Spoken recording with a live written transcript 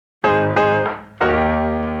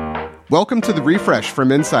Welcome to The Refresh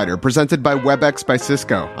from Insider, presented by WebEx by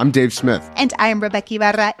Cisco. I'm Dave Smith. And I'm Rebecca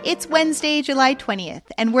Ibarra. It's Wednesday, July 20th,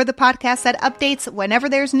 and we're the podcast that updates whenever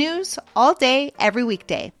there's news, all day, every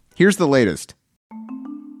weekday. Here's the latest.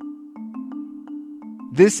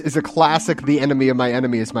 This is a classic the enemy of my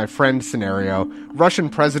enemy is my friend scenario. Russian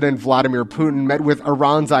President Vladimir Putin met with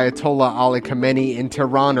Iran's Ayatollah Ali Khamenei in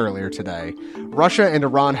Tehran earlier today. Russia and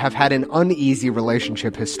Iran have had an uneasy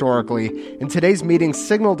relationship historically, and today's meeting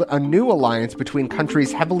signaled a new alliance between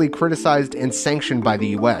countries heavily criticized and sanctioned by the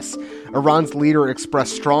U.S. Iran's leader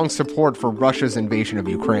expressed strong support for Russia's invasion of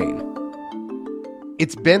Ukraine.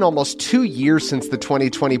 It's been almost 2 years since the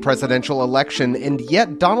 2020 presidential election, and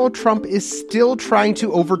yet Donald Trump is still trying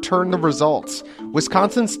to overturn the results.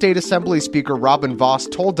 Wisconsin State Assembly Speaker Robin Vos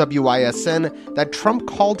told WISN that Trump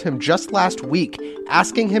called him just last week,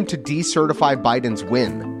 asking him to decertify Biden's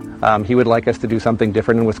win. He would like us to do something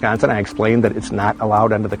different in Wisconsin. I explained that it's not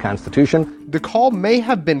allowed under the Constitution. The call may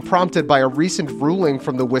have been prompted by a recent ruling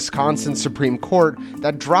from the Wisconsin Supreme Court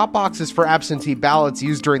that drop boxes for absentee ballots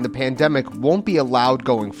used during the pandemic won't be allowed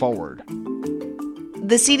going forward.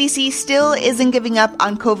 The CDC still isn't giving up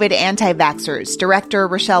on COVID anti-vaxxers. Director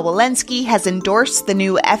Rochelle Walensky has endorsed the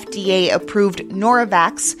new FDA-approved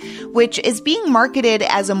Novavax, which is being marketed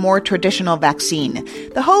as a more traditional vaccine.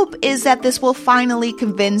 The hope is that this will finally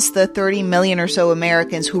convince the 30 million or so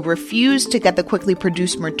Americans who refuse to get the quickly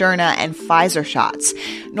produced Moderna and Pfizer shots.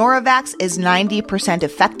 Novavax is 90%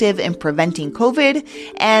 effective in preventing COVID,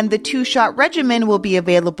 and the two-shot regimen will be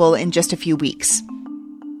available in just a few weeks.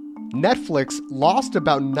 Netflix lost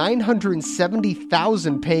about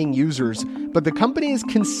 970,000 paying users, but the company is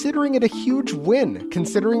considering it a huge win,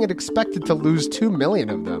 considering it expected to lose 2 million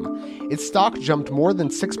of them. Its stock jumped more than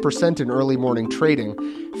 6% in early morning trading.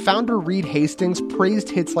 Founder Reed Hastings praised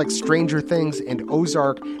hits like Stranger Things and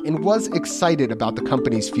Ozark and was excited about the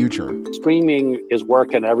company's future. Streaming is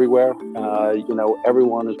working everywhere.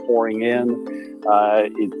 Everyone is pouring in.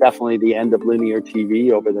 It's definitely the end of linear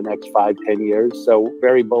TV over the next 5-10 years. So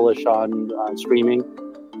very bullish on streaming.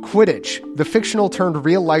 Quidditch, the fictional turned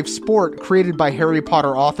real-life sport created by Harry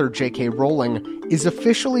Potter author J.K. Rowling, is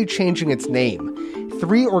officially changing its name.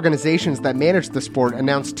 3 organizations that manage the sport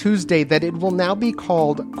announced Tuesday that it will now be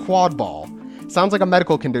called Quadball. Sounds like a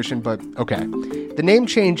medical condition, but okay. The name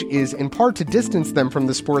change is in part to distance them from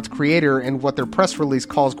the sport's creator and what their press release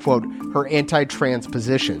calls, quote, her anti-trans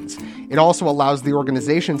positions. It also allows the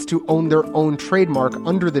organizations to own their own trademark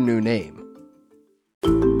under the new name.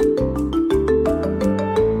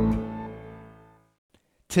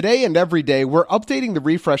 Today and every day, we're updating the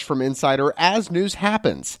Refresh from Insider as news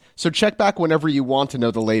happens, so check back whenever you want to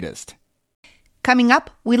know the latest. Coming up,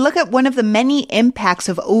 we look at one of the many impacts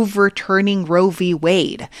of overturning Roe v.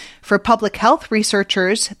 Wade. For public health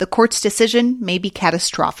researchers, the court's decision may be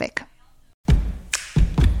catastrophic.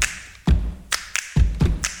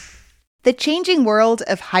 The changing world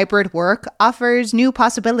of hybrid work offers new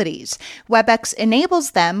possibilities. WebEx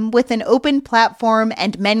enables them with an open platform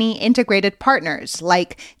and many integrated partners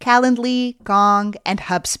like Calendly, Gong, and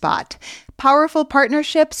HubSpot. Powerful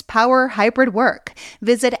partnerships power hybrid work.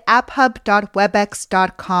 Visit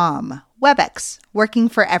apphub.webex.com. WebEx, working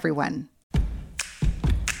for everyone.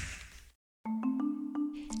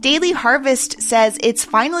 Daily Harvest says it's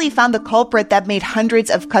finally found the culprit that made hundreds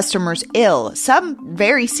of customers ill, some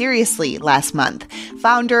very seriously, last month.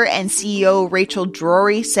 Founder and CEO Rachel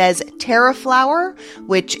Drury says terraflower,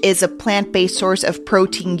 which is a plant-based source of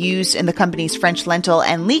protein used in the company's French lentil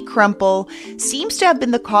and leek crumble, seems to have been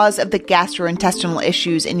the cause of the gastrointestinal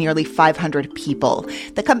issues in nearly 500 people.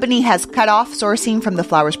 The company has cut off sourcing from the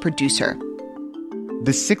flour's producer.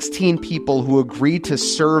 The 16 people who agreed to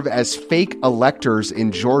serve as fake electors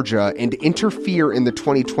in Georgia and interfere in the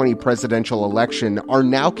 2020 presidential election are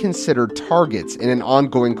now considered targets in an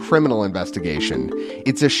ongoing criminal investigation.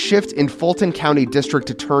 It's a shift in Fulton County District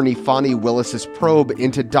Attorney Fani Willis's probe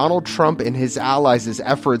into Donald Trump and his allies'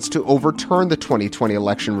 efforts to overturn the 2020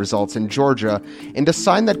 election results in Georgia, and a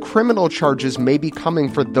sign that criminal charges may be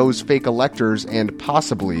coming for those fake electors and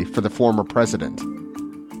possibly for the former president.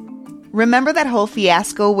 Remember that whole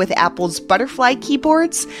fiasco with Apple's butterfly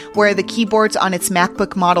keyboards, where the keyboards on its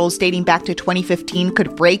MacBook models dating back to 2015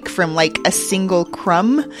 could break from like a single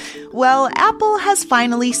crumb? Well, Apple has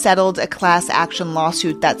finally settled a class action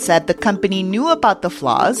lawsuit that said the company knew about the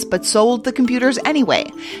flaws but sold the computers anyway.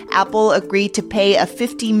 Apple agreed to pay a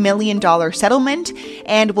 $50 million settlement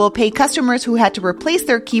and will pay customers who had to replace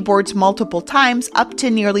their keyboards multiple times up to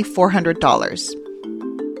nearly $400.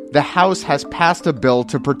 The House has passed a bill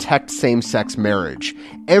to protect same-sex marriage.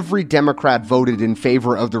 Every Democrat voted in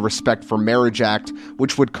favor of the Respect for Marriage Act,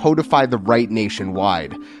 which would codify the right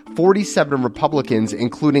nationwide. 47 Republicans,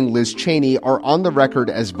 including Liz Cheney, are on the record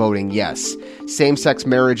as voting yes. Same-sex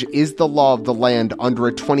marriage is the law of the land under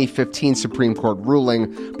a 2015 Supreme Court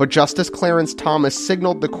ruling, but Justice Clarence Thomas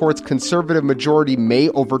signaled the court's conservative majority may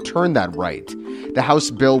overturn that right. The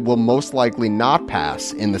House bill will most likely not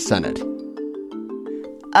pass in the Senate.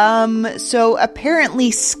 So apparently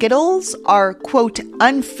Skittles are, quote,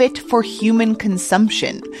 unfit for human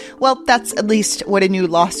consumption. Well, that's at least what a new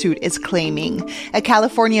lawsuit is claiming. A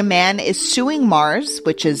California man is suing Mars,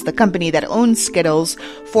 which is the company that owns Skittles,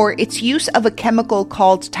 for its use of a chemical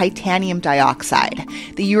called titanium dioxide.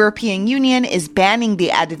 The European Union is banning the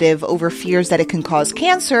additive over fears that it can cause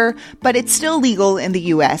cancer, but it's still legal in the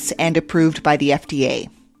US and approved by the FDA.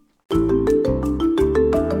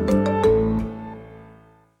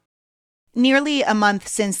 Nearly a month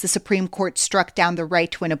since the Supreme Court struck down the right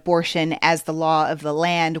to an abortion as the law of the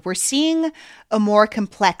land, we're seeing a more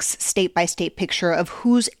complex state-by-state picture of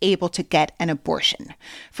who's able to get an abortion.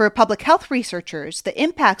 For public health researchers, the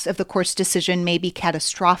impacts of the court's decision may be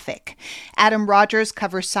catastrophic. Adam Rogers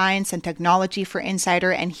covers science and technology for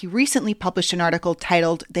Insider, and he recently published an article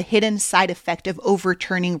titled "The Hidden Side Effect of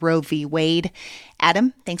Overturning Roe v. Wade."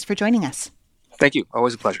 Adam, thanks for joining us. Thank you.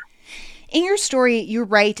 Always a pleasure. In your story, you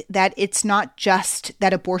write that it's not just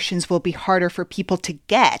that abortions will be harder for people to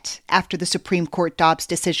get after the Supreme Court Dobbs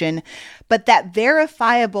decision, but that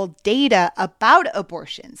verifiable data about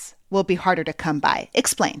abortions will be harder to come by.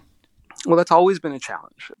 Explain. Well, that's always been a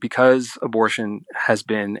challenge because abortion has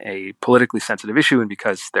been a politically sensitive issue and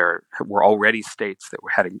because there were already states that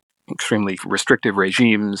had extremely restrictive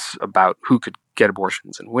regimes about who could get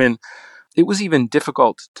abortions and when. It was even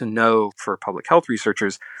difficult to know for public health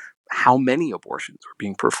researchers how many abortions were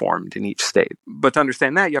being performed in each state. But to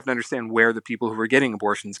understand that, you have to understand where the people who were getting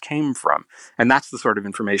abortions came from. And that's the sort of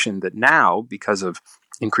information that now, because of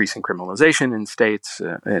increasing criminalization in states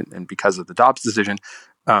and because of the Dobbs decision,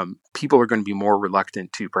 people are going to be more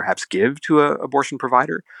reluctant to perhaps give to an abortion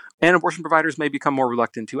provider. And abortion providers may become more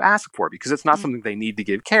reluctant to ask for because it's not something they need to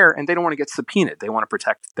give care and they don't want to get subpoenaed. They want to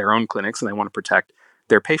protect their own clinics and they want to protect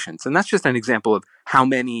their patients. And that's just an example of how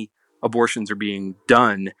many abortions are being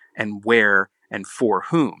done and where and for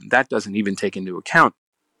whom. That doesn't even take into account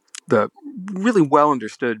the really well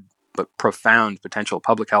understood but profound potential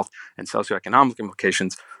public health and socioeconomic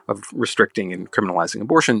implications of restricting and criminalizing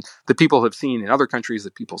abortion that people have seen in other countries,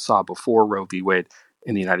 that people saw before Roe v. Wade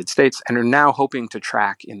in the United States, and are now hoping to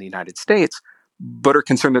track in the United States, but are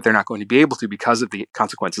concerned that they're not going to be able to because of the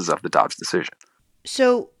consequences of the Dobbs decision.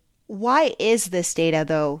 So why is this data,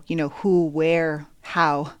 though, who, where,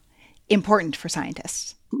 how, important for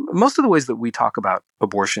scientists? Most of the ways that we talk about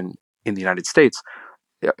abortion in the United States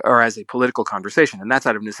are as a political conversation, and that's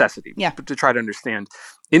out of necessity. Yeah. But to try to understand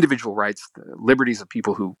individual rights, the liberties of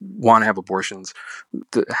people who want to have abortions,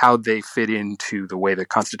 how they fit into the way the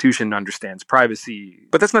Constitution understands privacy.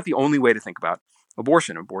 But that's not the only way to think about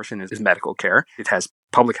abortion. Abortion is medical care. It has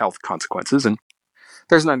public health consequences, and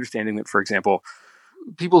there's an understanding that, for example,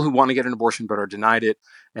 people who want to get an abortion but are denied it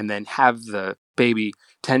and then have the baby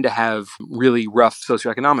tend to have really rough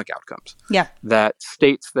socioeconomic outcomes. Yeah. That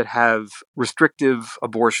states that have restrictive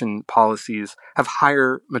abortion policies have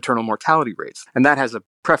higher maternal mortality rates. And that has a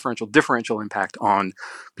differential impact on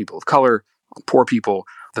people of color, on poor people,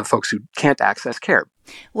 the folks who can't access care.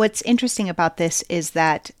 What's interesting about this is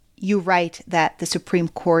that you write that the Supreme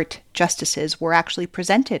Court justices were actually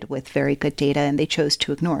presented with very good data and they chose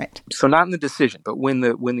to ignore it. So not in the decision, but when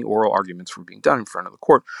the oral arguments were being done in front of the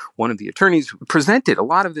court, one of the attorneys who presented a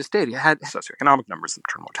lot of this data. It had socioeconomic numbers,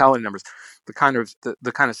 maternal mortality numbers, the kind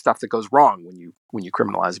of stuff that goes wrong when you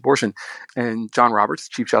criminalize abortion. And John Roberts,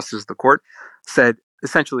 Chief Justice of the court, said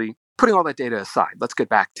essentially, putting all that data aside, let's get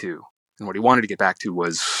back to, and what he wanted to get back to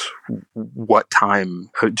was what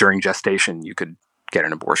time during gestation you could get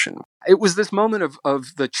an abortion. It was this moment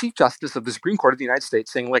of the Chief Justice of the Supreme Court of the United States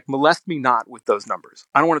saying, molest me not with those numbers.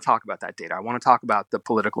 I don't want to talk about that data. I want to talk about the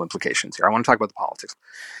political implications here. I want to talk about the politics.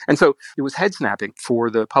 And so it was head-snapping for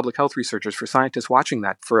the public health researchers, for scientists watching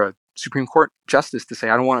that, for a Supreme Court justice to say,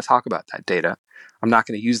 I don't want to talk about that data. I'm not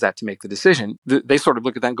going to use that to make the decision. They sort of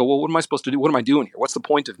look at that and go, well, what am I supposed to do? What am I doing here? What's the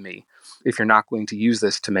point of me if you're not going to use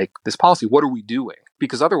this to make this policy? What are we doing?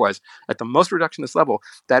 Because otherwise, at the most reductionist level,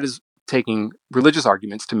 that is taking religious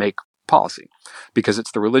arguments to make policy, because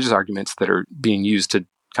it's the religious arguments that are being used to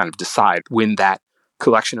kind of decide when that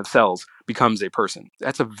collection of cells becomes a person.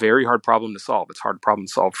 That's a very hard problem to solve. It's a hard problem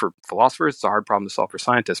to solve for philosophers. It's a hard problem to solve for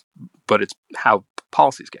scientists, but it's how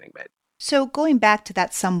policy is getting made. So going back to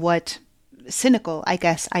that somewhat cynical, I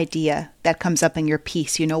guess, idea that comes up in your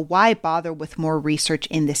piece, why bother with more research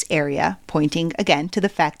in this area, pointing again to the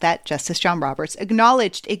fact that Justice John Roberts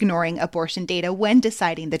acknowledged ignoring abortion data when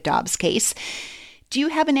deciding the Dobbs case. Do you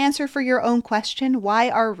have an answer for your own question?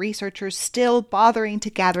 Why are researchers still bothering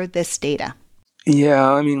to gather this data?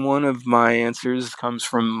 Yeah, one of my answers comes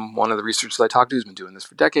from one of the researchers I talked to who's been doing this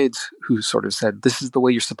for decades, who sort of said, this is the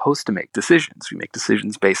way you're supposed to make decisions. We make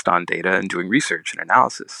decisions based on data and doing research and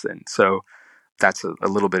analysis. And so that's a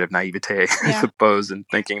little bit of naivete, I suppose, in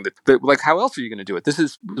thinking that, like, how else are you going to do it? This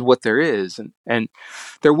is what there is. And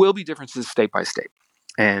there will be differences state by state.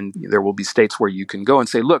 And there will be states where you can go and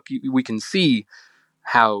say, look, we can see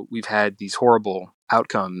how we've had these horrible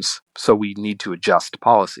outcomes, so we need to adjust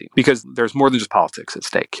policy. Because there's more than just politics at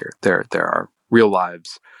stake here. There are real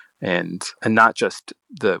lives, and not just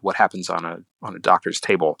what happens on a doctor's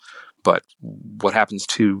table, but what happens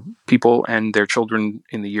to people and their children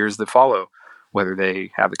in the years that follow, whether they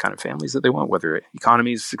have the kind of families that they want, whether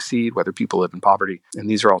economies succeed, whether people live in poverty. And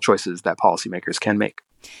these are all choices that policymakers can make.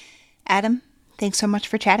 Adam, thanks so much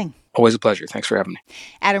for chatting. Always a pleasure. Thanks for having me.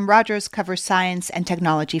 Adam Rogers covers science and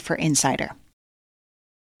technology for Insider.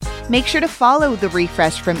 Make sure to follow The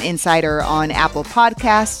Refresh from Insider on Apple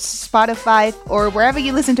Podcasts, Spotify, or wherever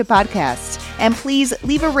you listen to podcasts. And please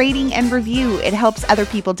leave a rating and review. It helps other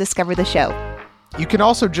people discover the show. You can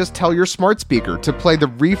also just tell your smart speaker to play the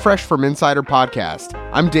Refresh from Insider podcast.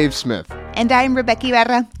 I'm Dave Smith. And I'm Rebecca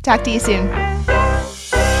Ibarra. Talk to you soon.